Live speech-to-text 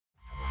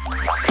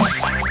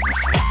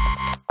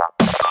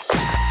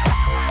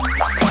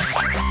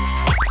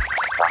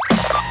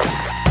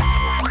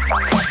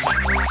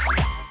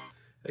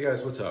Hey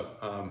guys, what's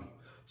up?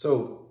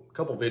 So a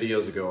couple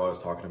videos ago I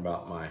was talking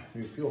about my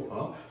new fuel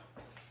pump,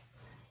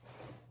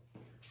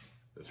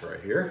 this right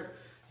here,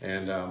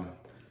 and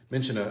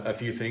mentioned a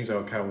few things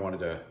I kind of wanted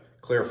to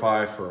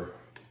clarify for,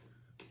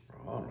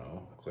 I don't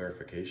know,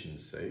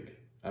 clarification's sake.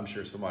 I'm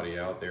sure somebody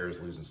out there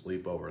is losing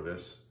sleep over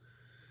this.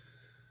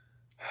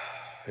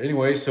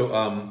 Anyway,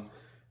 so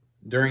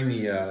during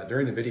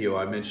the video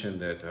I mentioned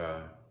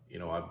that you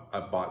know, I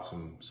bought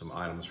some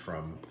items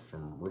from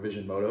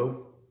Revision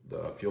Moto,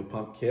 the fuel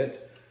pump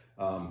kit,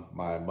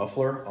 my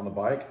muffler on the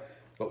bike.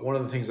 But one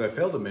of the things I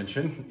failed to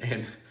mention,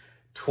 and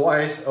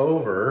twice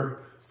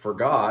over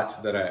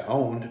forgot that I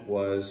owned,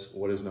 was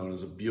what is known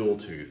as a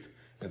BuellTooth.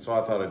 And so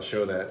I thought I'd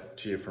show that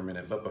to you for a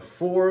minute. But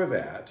before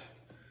that,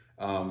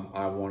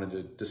 I wanted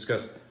to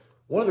discuss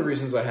one of the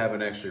reasons I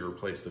haven't actually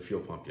replaced the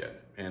fuel pump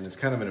yet. And it's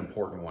kind of an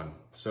important one.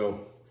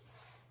 So,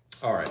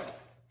 all right.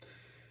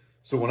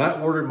 So when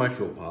I ordered my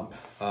fuel pump,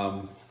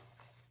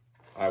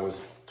 I was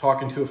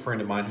talking to a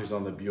friend of mine who's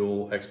on the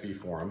Buell XB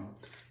forum,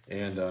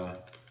 and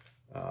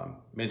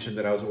mentioned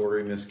that I was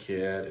ordering this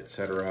kit,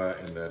 etc.,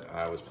 and that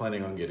I was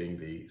planning on getting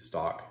the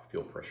stock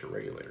fuel pressure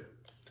regulator,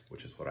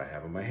 which is what I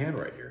have in my hand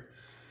right here.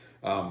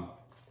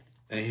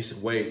 And he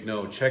said, wait,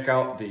 no, check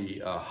out the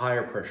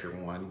higher pressure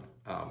one,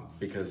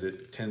 because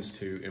it tends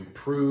to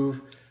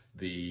improve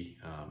the,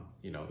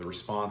 you know, the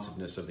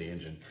responsiveness of the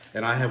engine.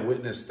 And I have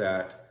witnessed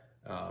that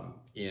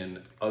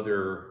in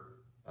other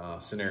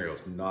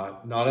scenarios,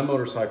 not in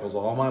motorcycles.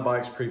 All my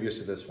bikes previous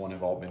to this one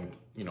have all been,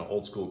 you know,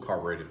 old school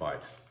carbureted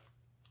bikes.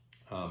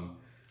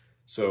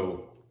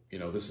 So, you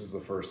know, this is the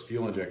first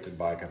fuel injected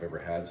bike I've ever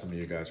had. Some of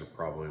you guys are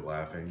probably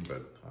laughing,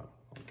 but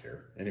I don't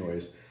care.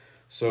 Anyways,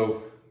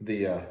 so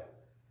the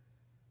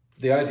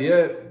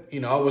idea,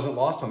 you know, I wasn't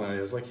lost on that.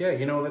 I was like, yeah,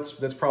 you know,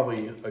 that's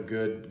probably a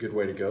good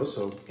way to go.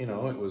 So, you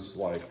know, it was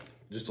like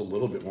just a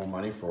little bit more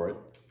money for it.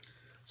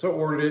 So I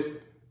ordered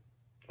it.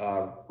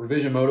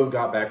 Revision Moto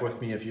got back with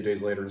me a few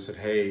days later and said,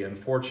 hey,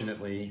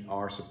 unfortunately,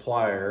 our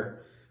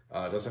supplier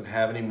doesn't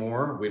have any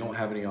more. We don't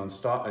have any in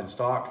stock,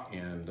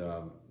 and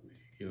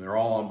you know, they're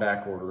all on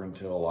back order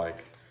until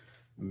like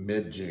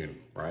mid-June,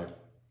 right?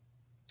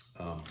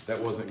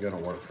 That wasn't going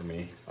to work for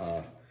me.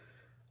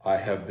 I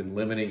have been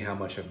limiting how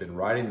much I've been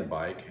riding the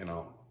bike, and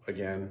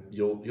again,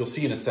 you'll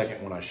see in a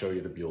second when I show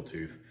you the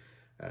BuellTooth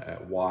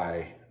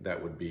why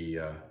that would be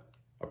a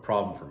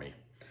problem for me.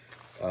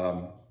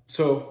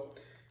 So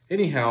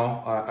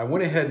anyhow, I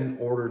went ahead and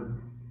ordered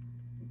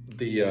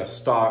the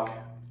stock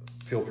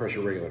fuel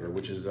pressure regulator,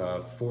 which is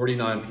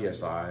 49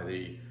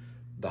 PSI.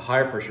 The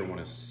higher pressure one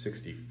is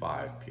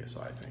 65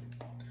 PSI, I think.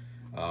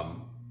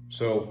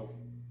 So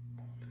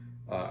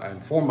I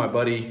informed my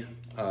buddy,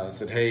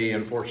 said, hey,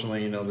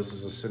 unfortunately, you know, this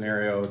is a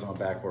scenario, it's on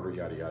back order,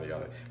 yada, yada,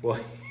 yada. Well,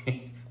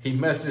 he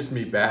messaged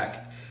me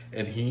back,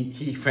 and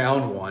he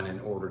found one and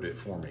ordered it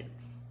for me.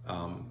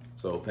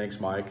 So thanks,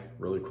 Mike.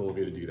 Really cool of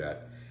you to do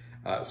that.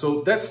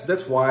 So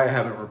that's why I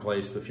haven't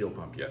replaced the fuel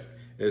pump yet,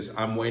 is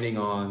I'm waiting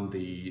on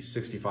the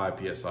 65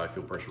 PSI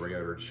fuel pressure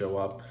regulator to show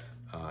up,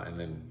 and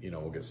then, you know,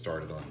 we'll get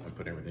started on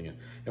putting everything in.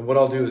 And what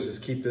I'll do is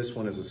just keep this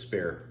one as a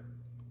spare,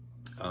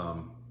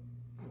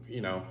 you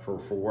know, for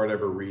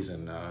whatever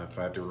reason, if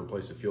I have to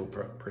replace a fuel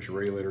pressure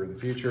regulator in the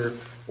future,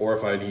 or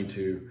if I need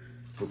to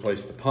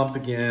replace the pump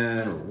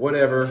again or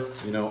whatever,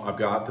 you know, I've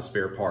got the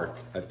spare part.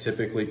 I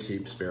typically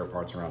keep spare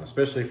parts around,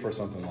 especially for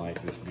something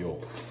like this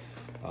Buell.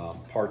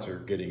 Parts are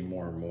getting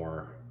more and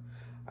more,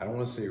 I don't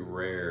want to say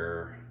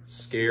rare,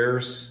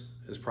 scarce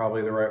is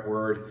probably the right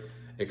word,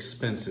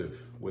 expensive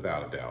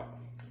without a doubt.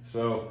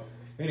 So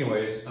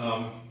anyways,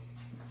 so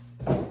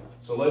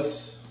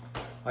let's,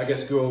 I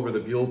guess, go over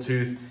the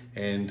BuellTooth,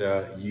 and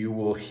you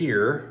will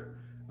hear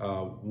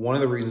one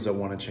of the reasons I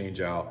want to change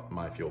out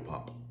my fuel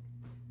pump.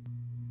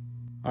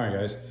 All right,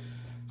 guys,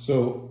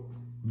 so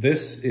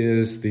this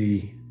is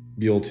the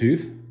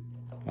BuellTooth.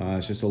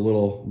 It's just a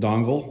little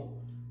dongle.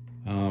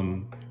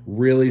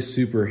 Really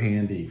super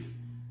handy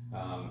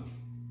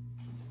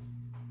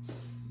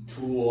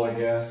tool, I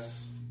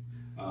guess.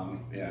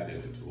 Yeah, it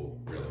is a tool,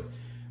 really.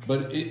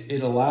 But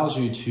it allows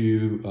you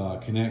to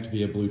connect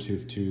via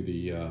Bluetooth to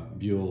the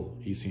Buell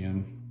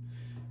ECM,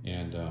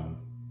 and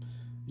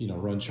you know,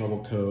 run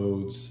trouble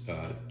codes,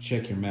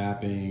 check your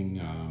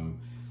mapping,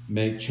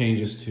 make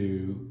changes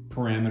to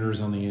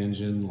parameters on the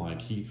engine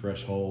like heat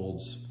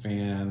thresholds,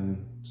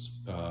 fan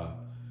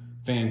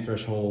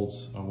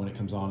thresholds when it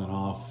comes on and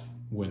off,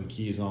 when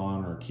key is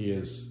on or key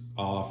is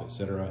off,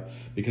 etc.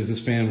 Because this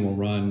fan will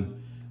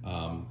run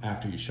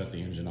after you shut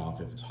the engine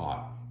off if it's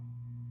hot,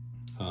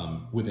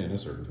 within a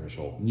certain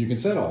threshold. And you can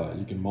set all that.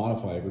 You can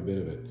modify every bit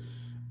of it.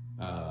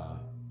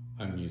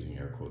 I'm using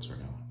air quotes right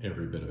now,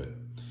 every bit of it.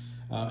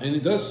 And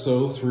it does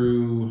so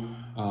through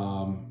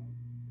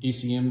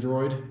ECM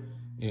Droid,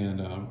 and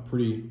a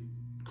pretty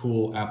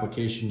cool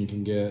application you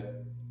can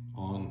get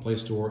on Play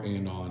Store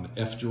and on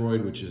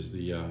F-Droid, which is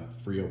the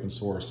free open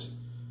source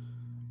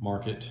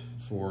market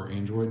for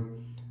Android.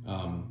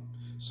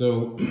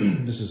 So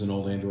this is an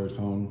old Android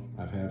phone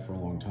I've had for a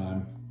long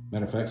time.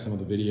 Matter of fact, some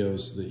of the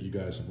videos that you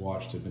guys have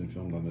watched have been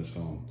filmed on this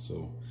phone.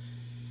 So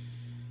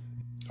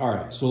All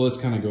right, so let's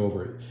kind of go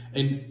over it.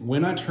 And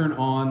when I turn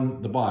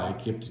on the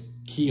bike, you have to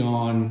key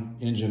on,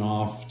 engine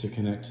off to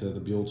connect to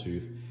the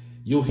BuellTooth.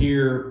 You'll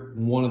hear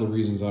one of the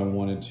reasons I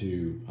wanted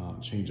to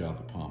change out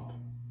the pump.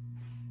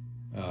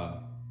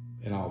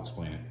 And I'll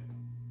explain it.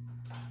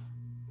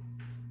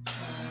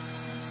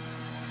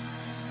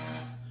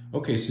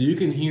 Okay, so you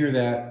can hear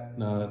that,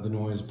 the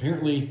noise.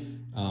 Apparently,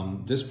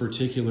 this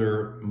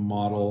particular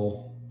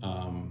model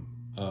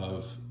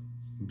of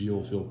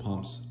Buell fuel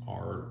pumps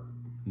are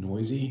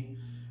noisy.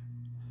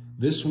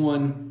 This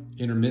one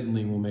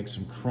intermittently will make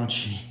some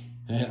crunchy,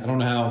 I don't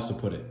know how else to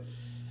put it.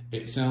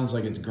 It sounds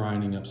like it's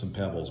grinding up some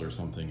pebbles or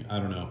something. I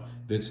don't know.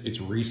 It's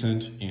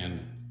recent,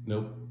 and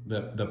nope,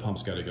 the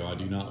pump's got to go. I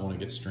do not want to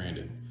get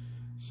stranded.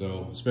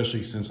 So,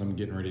 especially since I'm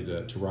getting ready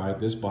to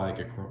ride this bike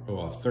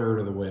a third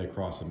of the way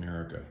across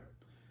America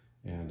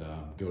and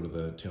go to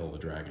the tail of the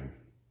dragon.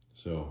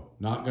 So,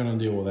 not going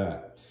to deal with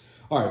that.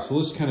 All right, so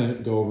let's kind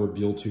of go over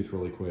BuellTooth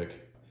really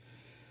quick.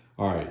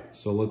 All right,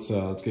 so let's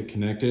get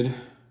connected.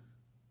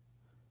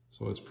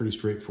 So it's pretty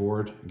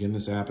straightforward. Again,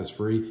 this app is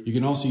free. You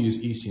can also use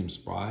ECM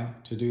Spy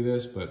to do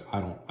this, but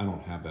I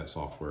don't have that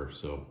software.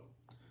 So,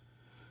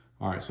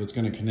 all right, so it's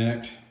going to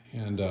connect,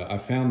 and I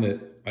found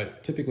that I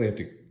typically have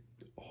to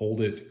hold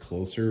it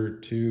closer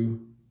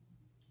to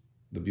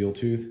the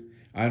BuellTooth.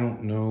 I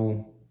don't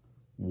know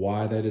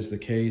why that is the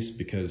case,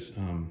 because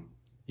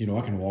you know,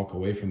 I can walk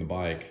away from the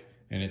bike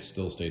and it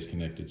still stays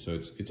connected. So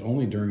it's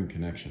only during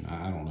connection.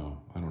 I don't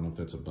know. I don't know if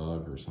that's a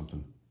bug or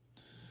something.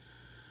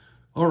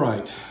 All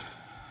right.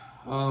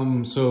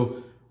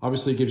 So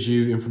obviously it gives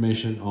you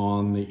information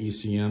on the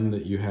ECM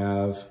that you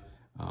have,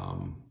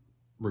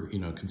 you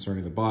know,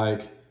 concerning the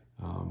bike.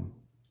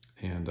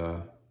 And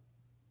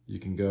you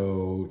can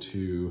go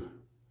to,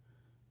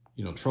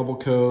 you know, trouble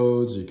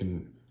codes. You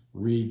can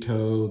read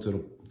codes.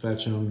 It'll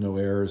fetch them. No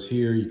errors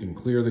here. You can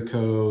clear the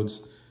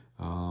codes.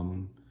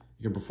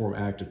 You can perform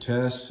active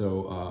tests.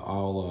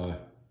 So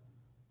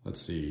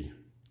let's see.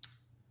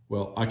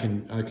 Well, I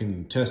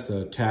can test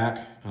the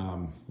tack.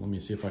 Let me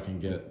see if I can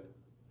get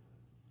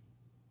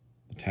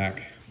the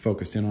tack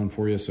focused in on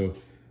for you. So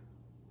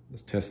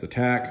let's test the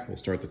tack. We'll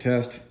start the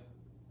test.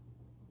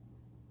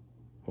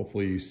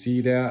 Hopefully you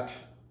see that.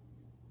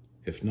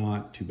 If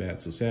not, too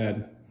bad, so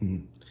sad.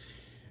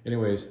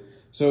 Anyways,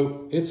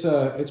 so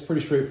it's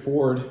pretty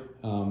straightforward.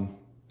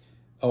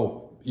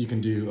 Oh, you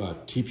can do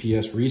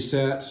TPS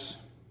resets.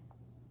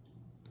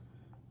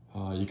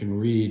 You can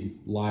read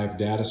live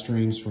data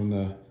streams from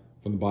the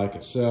bike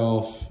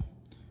itself.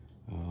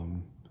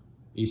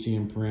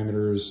 ECM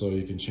parameters, so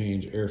you can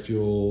change air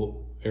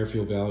fuel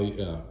value,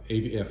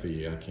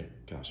 FE. I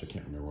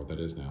can't remember what that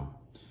is now.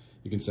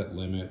 You can set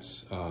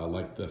limits,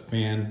 like the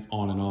fan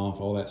on and off,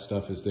 all that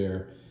stuff is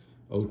there.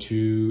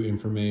 O2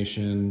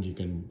 information, you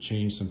can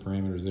change some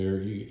parameters there.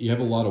 You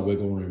have a lot of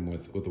wiggle room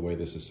with the way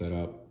this is set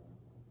up.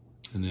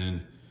 And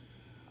then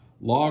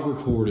log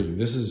recording.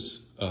 This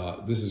is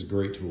a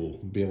great tool.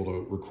 Be able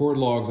to record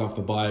logs off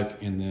the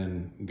bike and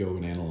then go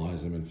and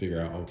analyze them and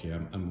figure out, okay,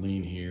 I'm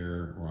lean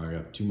here, or I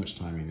got too much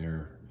timing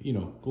there. You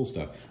know, cool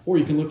stuff. Or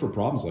you can look for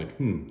problems like,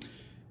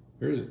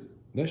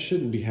 that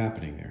shouldn't be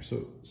happening there.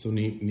 So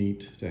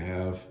neat to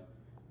have.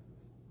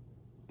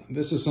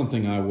 This is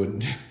something I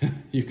wouldn't.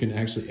 You can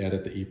actually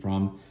edit the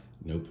EEPROM.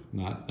 Nope,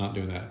 not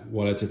doing that.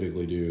 What I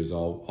typically do is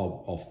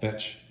I'll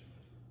fetch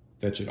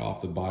it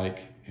off the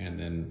bike and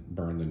then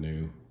burn the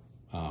new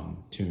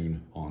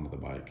tune onto the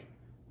bike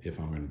if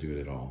I'm going to do it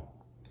at all.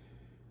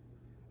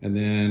 And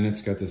then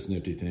it's got this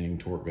nifty thing,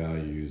 torque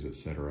values,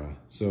 etc.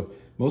 So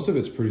most of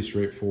it's pretty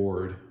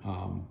straightforward,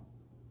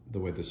 the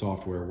way the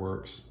software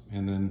works.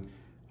 And then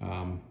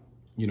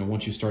you know,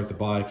 once you start the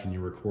bike and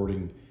you're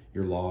recording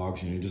your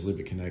logs, you know, just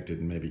leave it connected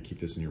and maybe keep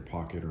this in your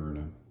pocket or in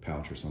a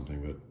pouch or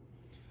something. But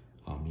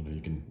you know,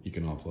 you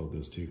can offload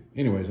this too.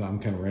 Anyways, I'm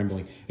kind of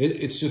rambling.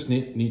 It's just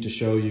neat to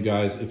show you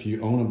guys. If you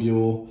own a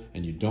Buell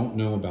and you don't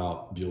know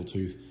about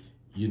BuellTooth,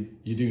 you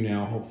do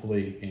now,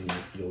 hopefully, and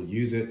you'll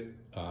use it.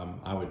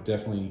 I would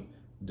definitely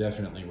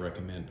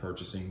recommend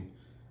purchasing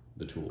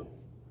the tool.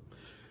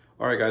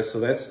 All right, guys. So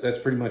that's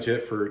pretty much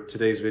it for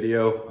today's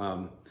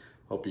video.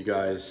 Hope you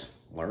guys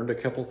learned a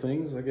couple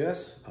things, I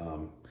guess.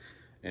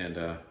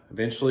 And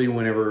eventually,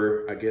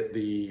 whenever I get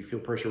the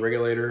fuel pressure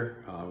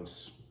regulator,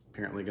 it's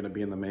apparently going to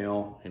be in the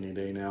mail any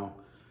day now.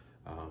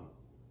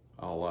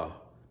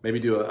 I'll maybe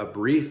do a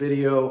brief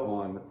video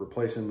on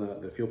replacing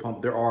the fuel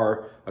pump. There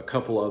are a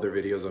couple other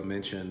videos I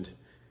mentioned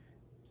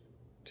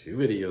 2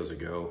 videos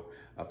ago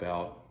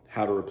about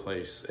how to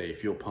replace a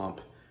fuel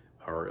pump,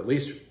 or at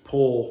least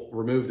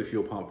remove the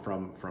fuel pump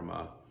from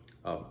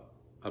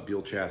a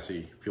Buell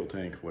chassis, fuel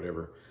tank,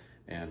 whatever,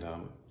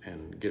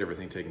 and get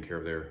everything taken care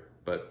of there.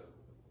 But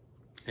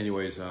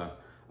anyways,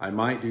 I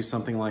might do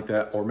something like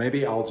that, or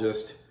maybe I'll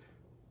just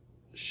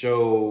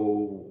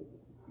show,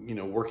 you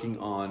know, working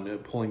on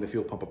pulling the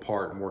fuel pump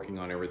apart and working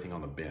on everything on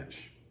the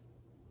bench.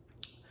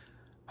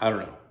 I don't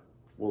know.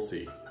 We'll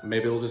see.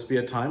 Maybe it'll just be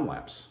a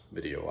time-lapse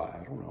video.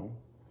 I don't know.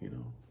 You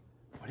know,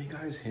 why do you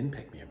guys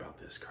henpeck me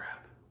about this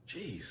crap?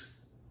 Jeez.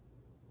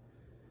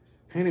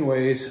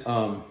 Anyways,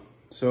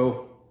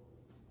 so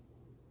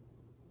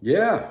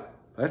yeah,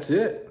 that's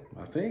it,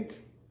 I think.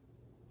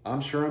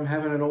 I'm sure I'm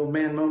having an old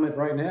man moment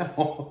right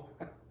now.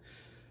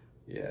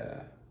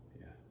 Yeah.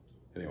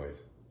 Anyways,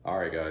 all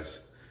right,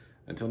 guys.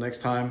 Until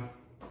next time,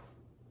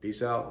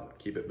 peace out.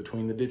 Keep it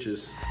between the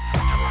ditches.